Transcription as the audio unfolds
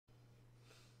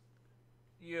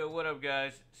Yo, what up,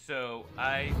 guys? So,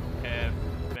 I have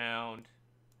found...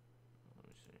 Let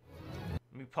me see.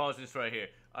 Let me pause this right here.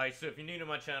 Alright, so if you're new to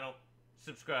my channel,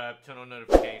 subscribe, turn on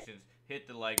notifications, hit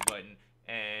the like button,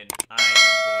 and I am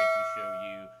going to show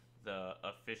you the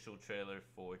official trailer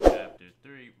for Chapter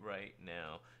 3 right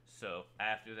now. So,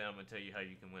 after that, I'm going to tell you how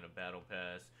you can win a Battle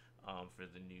Pass for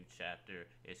the new chapter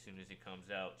as soon as it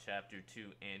comes out. Chapter 2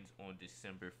 ends on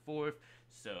December 4th,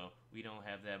 so we don't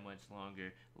have that much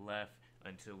longer left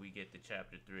until we get to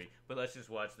Chapter 3. But let's just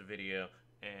watch the video,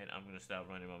 and I'm going to stop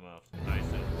running my mouth. Alright,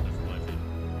 so let's watch it.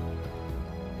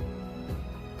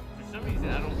 For some reason,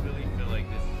 I don't really feel like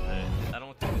this is it. I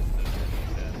don't think this is the new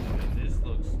chapter. This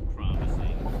looks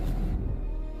promising.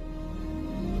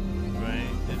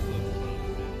 Right? This looks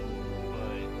promising.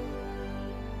 But...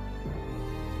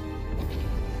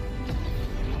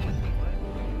 what?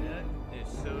 That is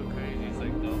so crazy. It's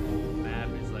like the whole map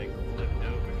is like flipped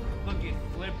over. Look, it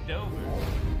flipped over.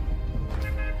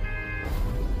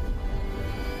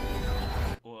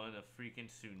 Or in a freaking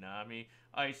tsunami.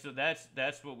 Alright, so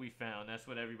that's what we found. That's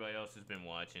what everybody else has been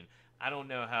watching. I don't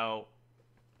know how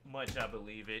much I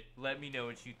believe it. Let me know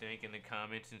what you think in the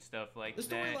comments and stuff like that.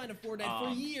 The storyline of Fortnite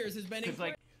for years has been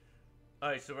incredible.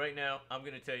 Alright, so right now, I'm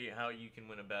going to tell you how you can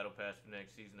win a Battle Pass for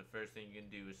next season. The first thing you can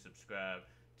do is subscribe,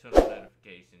 turn on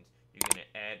notifications. You're going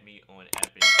to add me on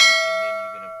Epic, and then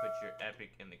you're going to put your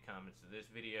Epic in the comments of this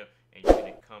video, and you're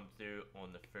going to come through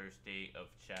on the first day of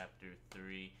Chapter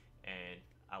 3, and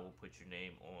I will put your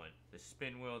name on the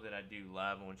spin wheel that I do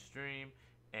live on stream,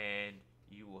 and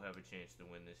you will have a chance to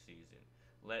win this season.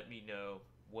 Let me know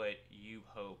what you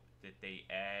hope that they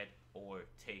add or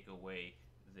take away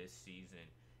this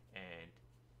season, and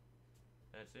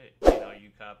that's it. And are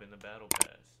you copping the Battle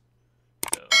Pass?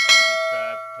 So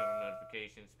subscribe, turn on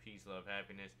notifications. Peace, love,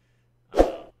 happiness.